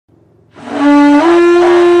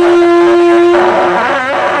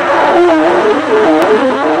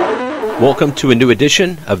Welcome to a new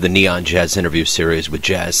edition of the Neon Jazz interview series with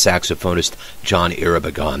jazz saxophonist Jon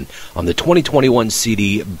Irabagon on the 2021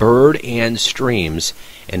 CD Bird and Streams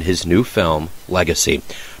and his new film, Legacy.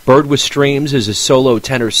 Bird with Streams is a solo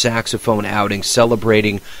tenor saxophone outing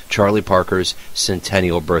celebrating Charlie Parker's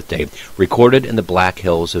centennial birthday, recorded in the Black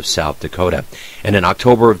Hills of South Dakota. And in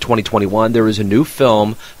October of 2021, there is a new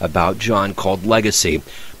film about Jon called Legacy.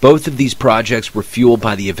 Both of these projects were fueled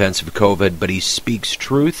by the events of COVID, but he speaks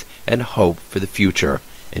truth and hope for the future.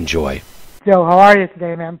 Enjoy. Joe, how are you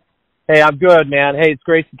today, man? Hey, I'm good, man. Hey, it's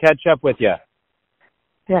great to catch up with you.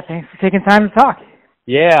 Yeah, thanks for taking time to talk.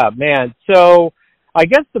 Yeah, man. So I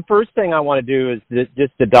guess the first thing I want to do is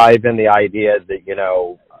just to dive in the idea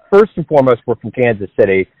that, first and foremost, we're from Kansas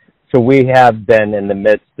City, so we have been in the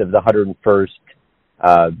midst of the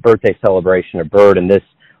 101st birthday celebration of Bird and this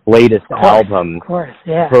latest album,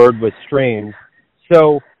 Bird with Streams.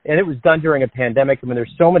 So, and it was done during a pandemic. I mean,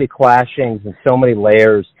 there's so many clashings and so many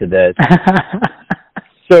layers to this.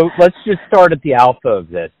 So let's just start at the alpha of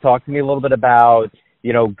this. Talk to me a little bit about,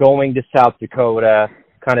 going to South Dakota,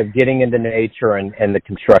 kind of getting into nature and the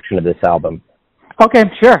construction of this album. Okay,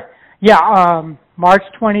 sure. Yeah, March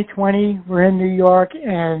 2020, we're in New York,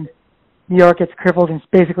 and New York gets crippled and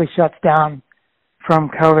basically shuts down from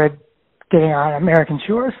COVID getting on American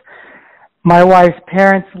shores. My wife's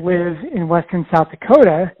parents live in western South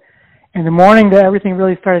Dakota, and the morning that everything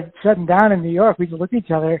really started shutting down in New York, we just looked at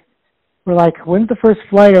each other. We're like, when's the first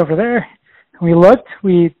flight over there? And we looked,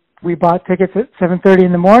 we bought tickets at 7:30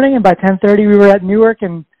 in the morning, and by 10:30 we were at Newark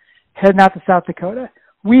and heading out to South Dakota.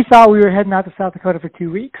 We thought we were heading out to South Dakota for 2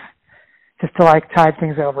 weeks, just to tide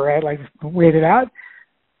things over, right? Just wait it out.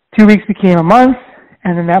 2 weeks became a month,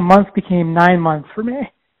 and then that month became 9 months for me.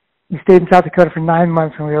 We stayed in South Dakota for 9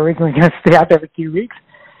 months when we were originally going to stay out there for 2 weeks.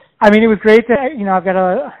 I mean, it was great to,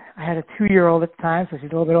 I had a 2-year-old at the time, so she's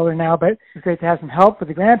a little bit older now, but it was great to have some help with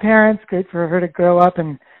the grandparents, great for her to grow up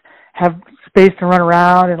and have space to run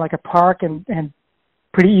around in a park and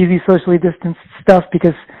pretty easy socially distanced stuff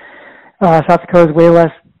because South Dakota is way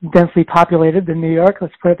less densely populated than New York,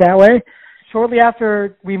 let's put it that way. Shortly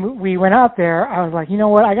after we went out there, I was like, you know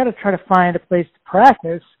what, I got to try to find a place to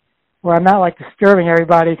practice where I'm not disturbing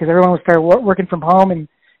everybody because everyone would start working from home and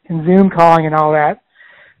Zoom calling and all that.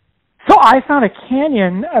 So I found a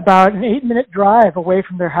canyon about an 8-minute drive away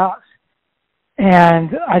from their house. And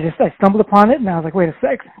I stumbled upon it and I was like, wait a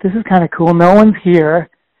sec, this is kind of cool. No one's here.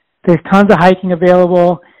 There's tons of hiking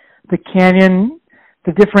available. The canyon,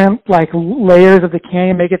 the different layers of the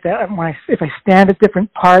canyon make it that if I stand at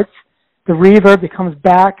different parts, the reverb that comes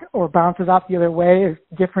back or bounces off the other way is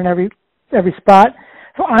different every spot.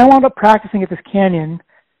 So I wound up practicing at this canyon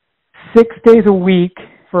 6 days a week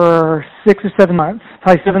for 6 or 7 months,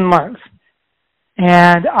 probably 7 months.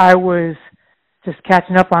 And I was just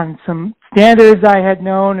catching up on some standards I had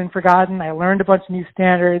known and forgotten. I learned a bunch of new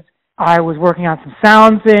standards. I was working on some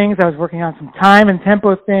sound things. I was working on some time and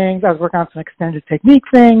tempo things. I was working on some extended technique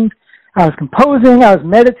things. I was composing. I was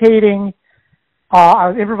meditating. I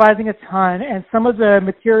was improvising a ton. And some of the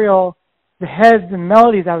material, the heads and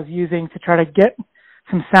melodies I was using to try to get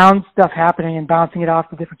some sound stuff happening and bouncing it off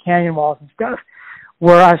the different canyon walls and stuff,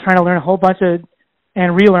 where I was trying to learn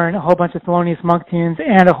and relearn a whole bunch of Thelonious Monk tunes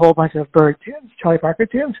and a whole bunch of Bird tunes, Charlie Parker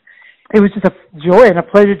tunes. It was just a joy and a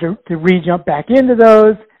pleasure to re-jump back into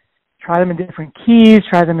those, try them in different keys,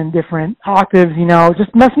 try them in different octaves,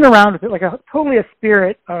 just messing around with it, totally a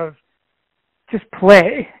spirit of just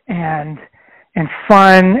play and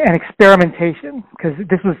fun and experimentation, because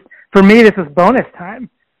for me, this was bonus time.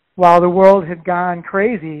 While the world had gone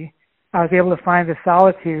crazy, I was able to find the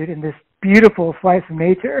solitude in this beautiful slice of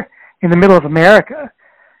nature in the middle of America.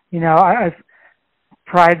 I've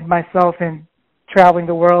prided myself in traveling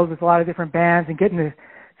the world with a lot of different bands and getting to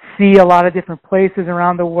see a lot of different places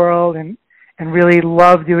around the world and really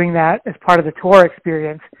love doing that as part of the tour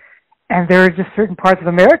experience. And there are just certain parts of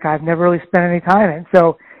America I've never really spent any time in.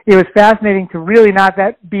 So it was fascinating to really not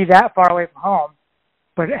be that far away from home,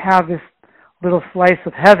 but have this little slice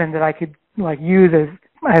of heaven that I could use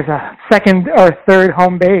as a second or third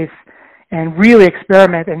home base and really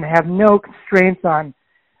experiment and have no constraints on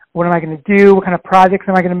what am I going to do, what kind of projects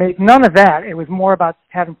am I going to make, none of that. It was more about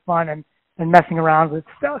having fun and messing around with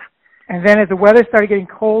stuff. And then as the weather started getting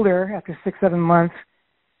colder after 6-7 months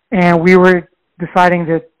and we were deciding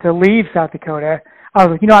to leave South Dakota, I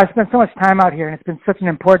was like, I spent so much time out here and it's been such an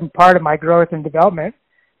important part of my growth and development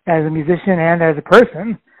as a musician and as a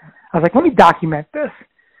person. I was like, let me document this.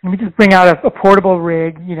 Let me just bring out a portable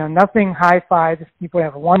rig, nothing hi-fi, just people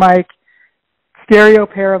have one mic, stereo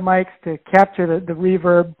pair of mics to capture the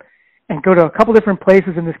reverb, and go to a couple different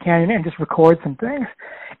places in this canyon and just record some things.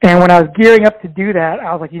 And when I was gearing up to do that,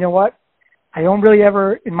 I was like, you know what? I don't really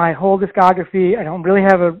ever, in my whole discography, I don't really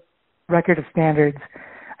have a record of standards.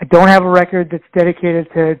 I don't have a record that's dedicated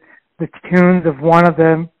to the tunes of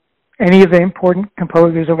any of the important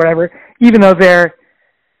composers or whatever, even though they're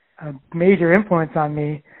a major influence on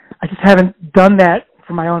me. I just haven't done that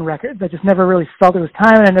for my own records. I just never really felt it was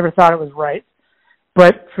time, and I never thought it was right.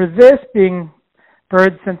 But for this being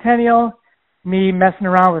Bird's Centennial, me messing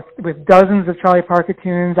around with dozens of Charlie Parker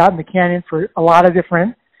tunes out in the canyon for a lot of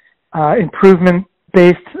different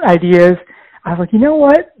improvement-based ideas, I was like, you know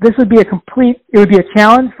what? It would be a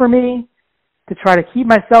challenge for me to try to keep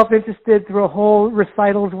myself interested through a whole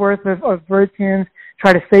recital's worth of Bird tunes,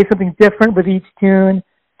 try to say something different with each tune,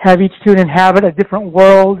 have each tune inhabit a different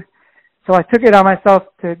world. So I took it on myself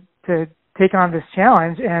to take on this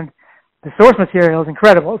challenge, and the source material is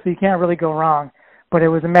incredible, so you can't really go wrong. But it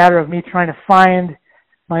was a matter of me trying to find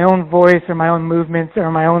my own voice or my own movements or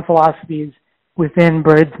my own philosophies within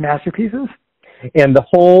Bird's masterpieces. And the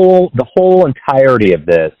whole entirety of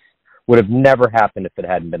this would have never happened if it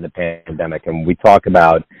hadn't been the pandemic. And we talk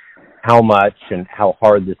about how much and how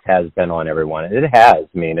hard this has been on everyone. It has.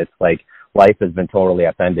 I mean, it's like life has been totally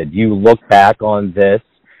upended. You look back on this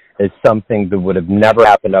as something that would have never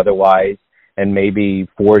happened otherwise, and maybe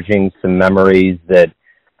forging some memories that,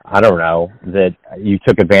 I don't know, that you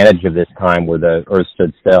took advantage of this time where the earth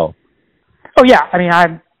stood still. Oh yeah, I mean,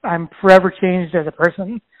 I'm forever changed as a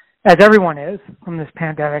person, as everyone is from this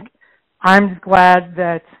pandemic. I'm just glad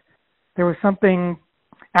that there was something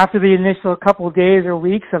after the initial couple of days or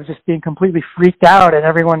weeks of just being completely freaked out and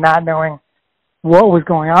everyone not knowing what was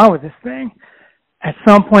going on with this thing. At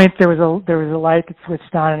some point there was a light that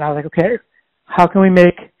switched on, and I was like, okay, how can we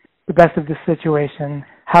make the best of this situation?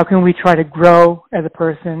 How can we try to grow as a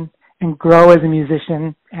person and grow as a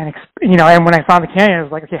musician? And and when I found the canyon, I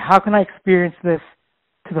was like, okay, how can I experience this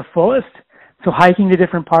to the fullest? So hiking to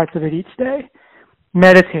different parts of it each day,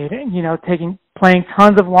 meditating, playing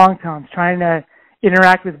tons of long tones, trying to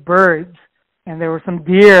interact with birds, and there were some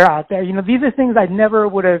deer out there. These are things I never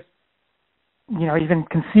would have, even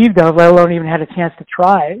conceived of, let alone even had a chance to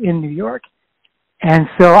try in New York. And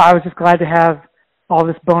so I was just glad to have all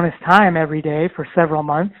this bonus time every day for several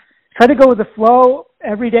months. Try to go with the flow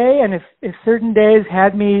every day, and if certain days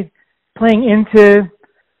had me playing into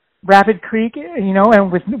Rapid Creek,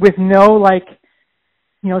 and with no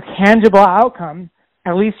tangible outcome,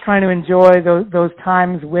 at least trying to enjoy those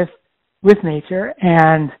times with nature,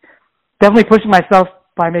 and definitely pushing myself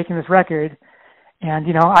by making this record. And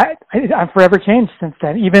I'm forever changed since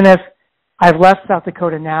then. Even if I've left South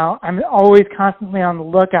Dakota now, I'm always constantly on the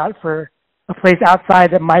lookout for a place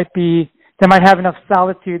outside that might have enough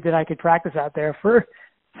solitude that I could practice out there for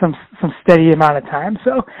some steady amount of time.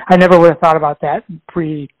 So I never would have thought about that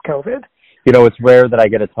pre-COVID. It's rare that I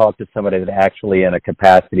get to talk to somebody that actually in a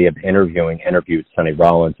capacity of interviewed Sonny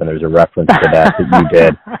Rollins, and there's a reference to that you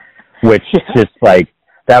did, which just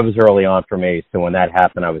that was early on for me. So when that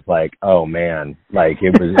happened, I was like, oh man,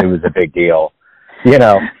 it was a big deal,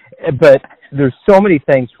 but there's so many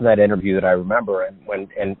things from that interview that I remember,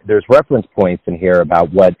 and there's reference points in here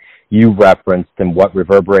about what you referenced and what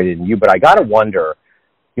reverberated in you. But I got to wonder,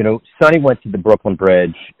 Sonny went to the Brooklyn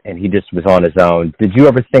Bridge and he just was on his own. Did you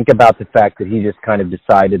ever think about the fact that he just kind of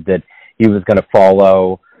decided that he was going to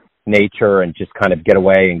follow nature and just kind of get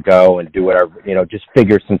away and go and do whatever, just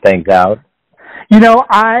figure some things out?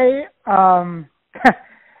 I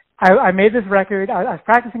made this record. I was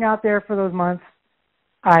practicing out there for those months.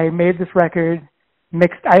 I made this record,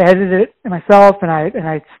 I edited it myself, and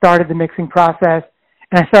I started the mixing process.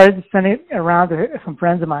 And I started to send it around to some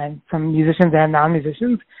friends of mine, some musicians and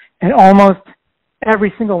non-musicians, and almost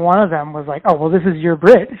every single one of them was like, oh, well, this is your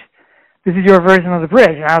bridge. This is your version of the bridge.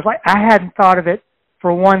 And I was like, I hadn't thought of it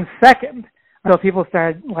for 1 second until people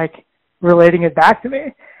started, relating it back to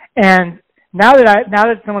me. And now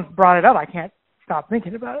that someone's brought it up, I can't stop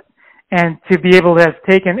thinking about it. And to be able to have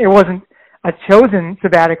taken, it wasn't a chosen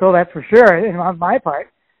sabbatical, that's for sure, on my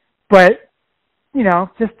part. But,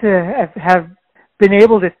 just to have been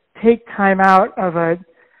able to take time out of a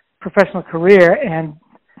professional career and,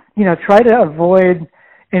 try to avoid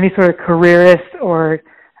any sort of careerist or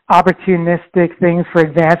opportunistic things for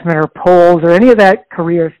advancement or polls or any of that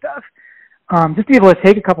career stuff. Just be able to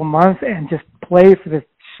take a couple months and just play for the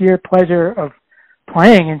sheer pleasure of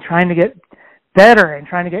playing and trying to get better and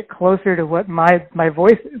trying to get closer to what my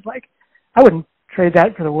voice is like. I wouldn't trade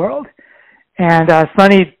that for the world. And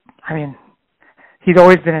Sonny, he's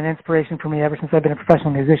always been an inspiration for me ever since I've been a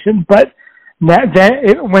professional musician. But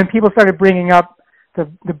when people started bringing up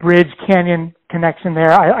the bridge canyon connection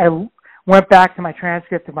there, I went back to my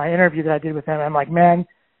transcript of my interview that I did with him. And I'm like, man,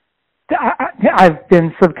 I've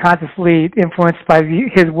been subconsciously influenced by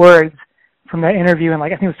his words from that interview in,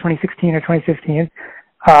 like, I think it was 2016 or 2015.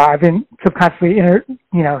 I've been subconsciously,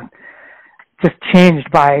 just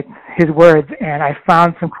changed by his words, and I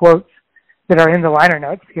found some quotes that are in the liner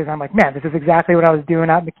notes because I'm like, man, this is exactly what I was doing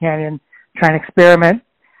out in the canyon, trying to experiment,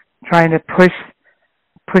 trying to push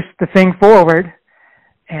the thing forward,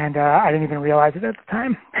 and I didn't even realize it at the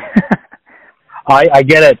time. I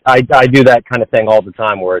get it. I do that kind of thing all the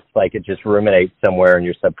time where it's like it just ruminates somewhere in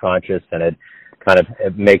your subconscious and it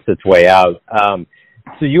makes its way out.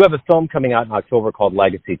 So you have a film coming out in October called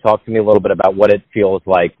Legacy. Talk to me a little bit about what it feels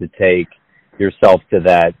like to take yourself to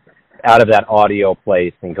that, out of that audio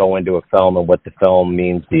place and go into a film and what the film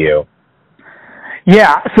means to you.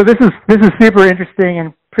 Yeah, so this is super interesting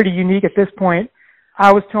and pretty unique at this point.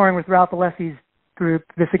 I was touring with Ralph Alessi's group,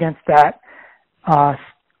 This Against That, a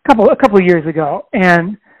couple of years ago,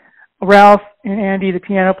 and Ralph and Andy, the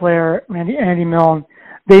piano player, Andy Milne,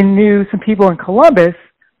 they knew some people in Columbus.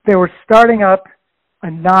 They were starting up a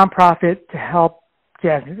nonprofit to help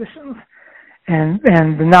jazz musicians, and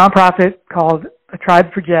the nonprofit called A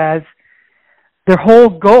Tribe for Jazz. Their whole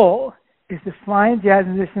goal is to find jazz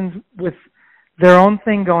musicians with their own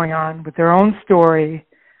thing going on, with their own story,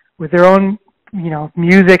 with their own,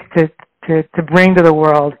 music to bring to the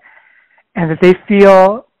world, and that they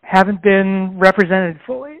feel haven't been represented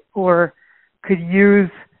fully or could use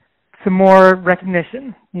some more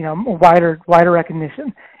recognition, wider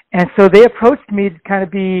recognition. And so they approached me to kind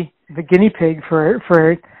of be the guinea pig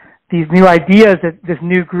for these new ideas that this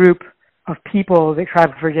new group of people that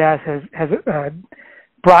Tribe for Jazz has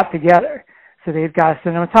brought together. So they've got a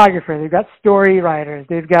cinematographer, they've got story writers,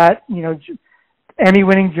 they've got,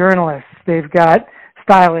 Emmy-winning journalists, they've got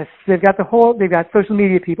stylists, they've got social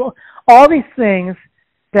media people, all these things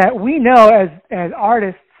that we know as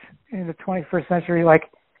artists in the 21st century, like,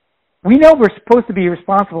 we know we're supposed to be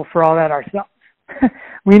responsible for all that ourselves.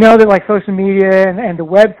 We know that, like, social media and the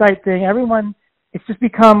website thing, everyone, it's just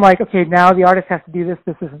become like, okay, now the artist has to do this,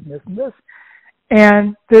 and this.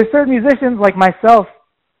 And there's certain musicians like myself,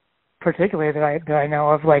 particularly that I know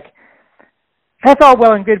of, like, that's all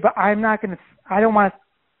well and good, but I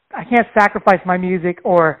can't sacrifice my music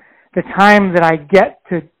or the time that I get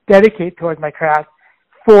to dedicate towards my craft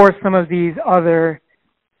for some of these other,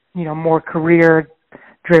 more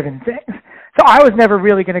career-driven things. So I was never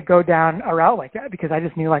really going to go down a route like that because I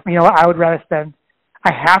just knew, like, I would rather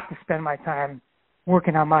I have to spend my time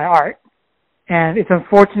working on my art. And it's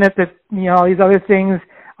unfortunate that, all these other things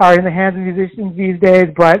are in the hands of musicians these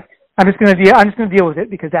days, but I'm just going to deal with it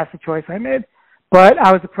because that's the choice I made. But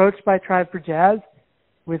I was approached by Tribe for Jazz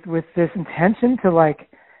with this intention to, like,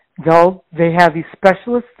 they have these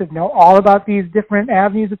specialists that know all about these different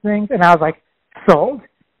avenues of things, and I was like, sold.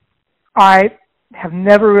 I have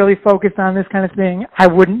never really focused on this kind of thing. I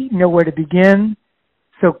wouldn't know where to begin,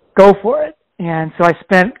 so go for it. And so I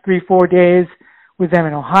spent 3-4 days with them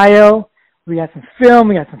in Ohio. We got some film,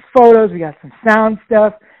 we got some photos, we got some sound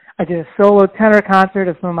stuff. I did a solo tenor concert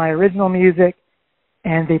of some of my original music,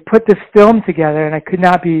 and they put this film together, and I could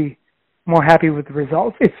not be more happy with the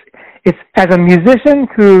results. It's as a musician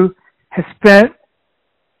who has spent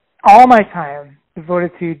all my time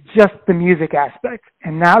devoted to just the music aspect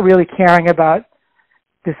and not really caring about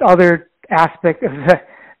this other aspect of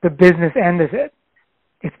the business end of it.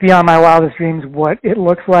 It's beyond my wildest dreams what it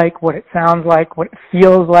looks like, what it sounds like, what it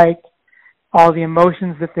feels like, all the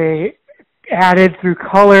emotions that they added through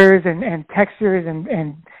colors and textures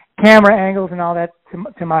and camera angles and all that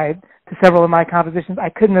to several of my compositions. I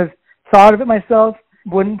couldn't have thought of it myself,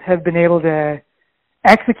 wouldn't have been able to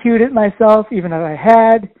execute it myself, even if I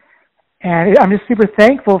had. And I'm just super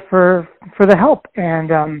thankful for the help.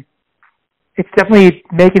 And it's definitely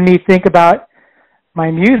making me think about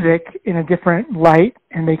my music in a different light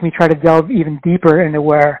and make me try to delve even deeper into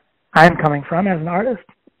where I'm coming from as an artist.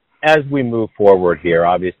 As we move forward here,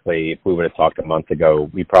 obviously, if we would have talked a month ago,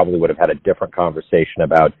 we probably would have had a different conversation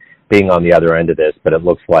about being on the other end of this, but it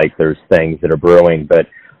looks like there's things that are brewing. But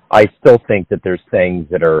I still think that there's things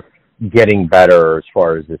that are getting better as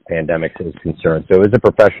far as this pandemic is concerned. So as a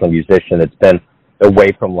professional musician that's been away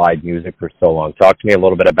from live music for so long, talk to me a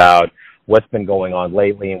little bit about what's been going on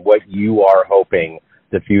lately and what you are hoping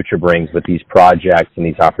the future brings with these projects and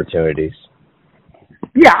these opportunities.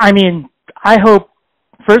 Yeah, I mean, I hope,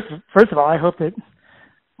 first of all, I hope that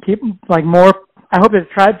people, like, more, I hope that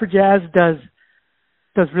Tribe for Jazz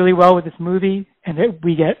does really well with this movie and that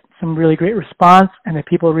we get some really great response and that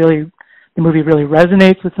the movie really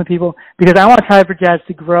resonates with some people, because I want Tribe for Jazz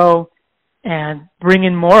to grow and bring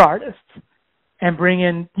in more artists and bring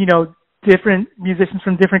in, different musicians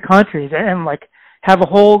from different countries, and like have a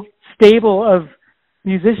whole stable of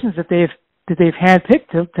musicians that they've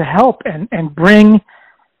handpicked to help and bring.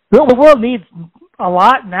 What the world needs a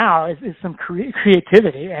lot now is some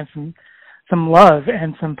creativity and some love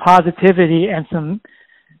and some positivity and some,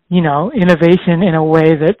 innovation in a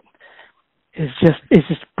way that is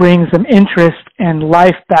just brings some interest and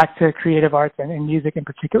life back to creative arts and music in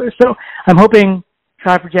particular. So I'm hoping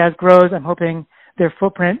Try for Jazz grows. I'm hoping their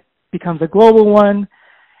footprint becomes a global one,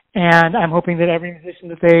 and I'm hoping that every musician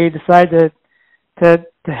that they decide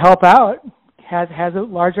to help out has a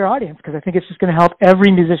larger audience, because I think it's just going to help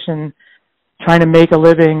every musician trying to make a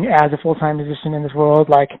living as a full-time musician in this world,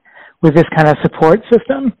 like with this kind of support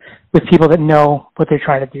system, with people that know what they're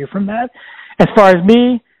trying to do from that. As far as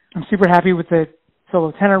me, I'm super happy with the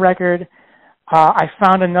solo tenor record. I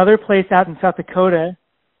found another place out in South Dakota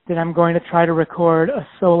that I'm going to try to record a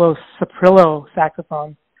solo soprano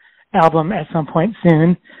saxophone album at some point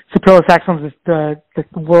soon. Soprano saxophone is the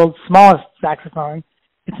world's smallest saxophone.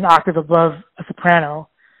 It's an octave above a soprano,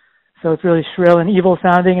 so it's really shrill and evil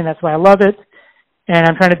sounding, and that's why I love it. And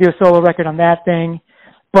I'm trying to do a solo record on that thing.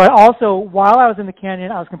 But also, while I was in the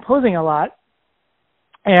Canyon, I was composing a lot,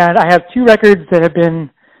 and I have 2 records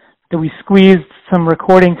that we squeezed some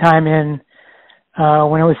recording time in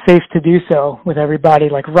when it was safe to do so with everybody.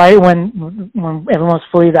 Like right when everyone was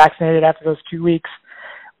fully vaccinated after those 2 weeks,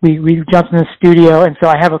 we jumped in the studio, and so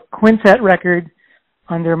I have a quintet record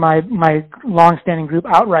under my long-standing group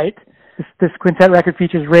Outright. This quintet record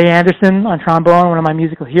features Ray Anderson on trombone, one of my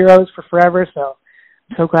musical heroes for forever, so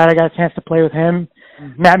I'm so glad I got a chance to play with him.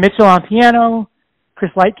 Mm-hmm. Matt Mitchell on piano,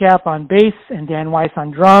 Chris Lightcap on bass, and Dan Weiss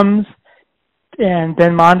on drums, and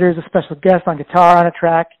Ben Monder is a special guest on guitar on a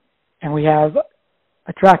track, and we have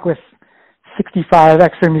a track with 65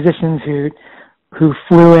 extra musicians who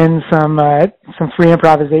flew in some free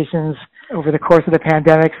improvisations over the course of the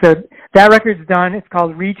pandemic. So that record's done. It's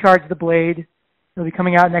called Recharge the Blade. It'll be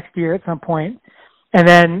coming out next year at some point.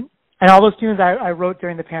 And all those tunes I wrote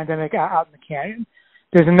during the pandemic out in the Canyon.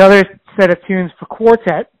 There's another set of tunes for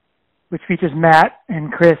quartet, which features Matt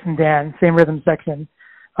and Chris and Dan, same rhythm section.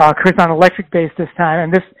 Chris on electric bass this time.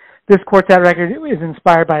 And this quartet record is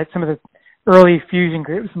inspired by some of the early fusion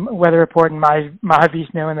groups, Weather Report and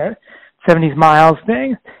Mahavishnu and the 70s Miles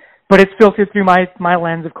thing. But it's filtered through my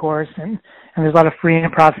lens, of course, and there's a lot of free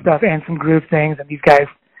improv stuff and some groove things, and these guys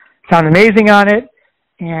sound amazing on it.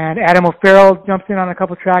 And Adam O'Farrell jumps in on a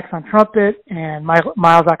couple tracks on trumpet, and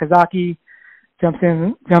Miles Okazaki jumps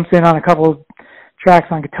in on a couple tracks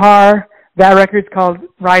on guitar. That record's called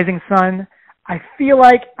Rising Sun. I feel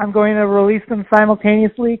like I'm going to release them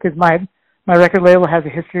simultaneously because my record label has a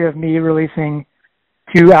history of me releasing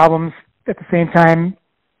 2 albums at the same time.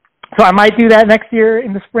 So I might do that next year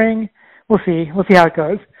in the spring. We'll see how it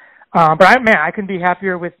goes. But I couldn't be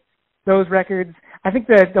happier with those records. I think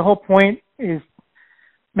that the whole point is,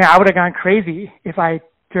 I would have gone crazy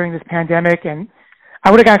during this pandemic, and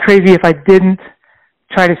I would have gone crazy if I didn't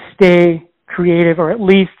try to stay creative, or at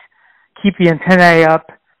least keep the antennae up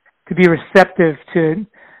to be receptive to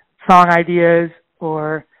song ideas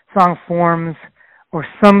or song forms or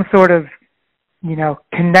some sort of,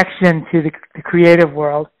 connection to the creative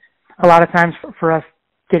world. A lot of times for us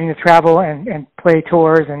getting to travel and play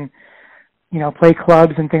tours and, play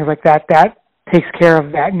clubs and things like that takes care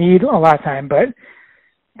of that need a lot of time. But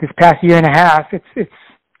this past year and a half,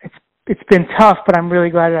 it's been tough, but I'm really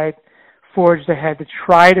glad that I forged ahead to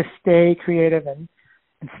try to stay creative and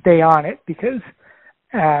stay on it, because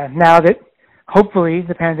now that hopefully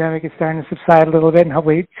the pandemic is starting to subside a little bit, and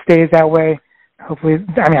hopefully it stays that way. Hopefully,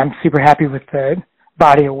 I'm super happy with the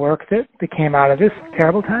body of work that came out of this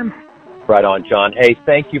terrible time. Right on, John. Hey,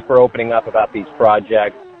 thank you for opening up about these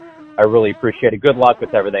projects. I really appreciate it. Good luck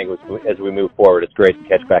with everything as we move forward. It's great to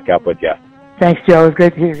catch back up with you. Thanks, Joe. It was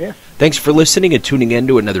great to hear you. Thanks for listening and tuning in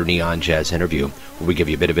to another Neon Jazz interview, where we give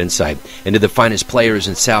you a bit of insight into the finest players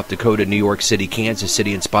in South Dakota, New York City, Kansas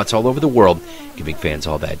City, and spots all over the world, giving fans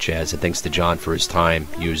all that jazz. And thanks to John for his time,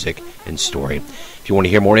 music, and story. If you want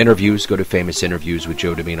to hear more interviews, go to Famous Interviews with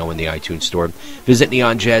Joe Domino in the iTunes Store. Visit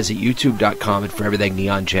Neon Jazz at YouTube.com, and for everything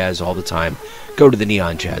Neon Jazz all the time, go to the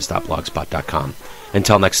neonjazz.blogspot.com.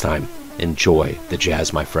 Until next time, enjoy the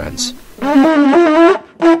jazz, my friends.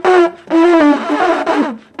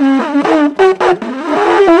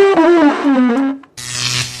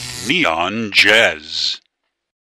 Neon Jazz.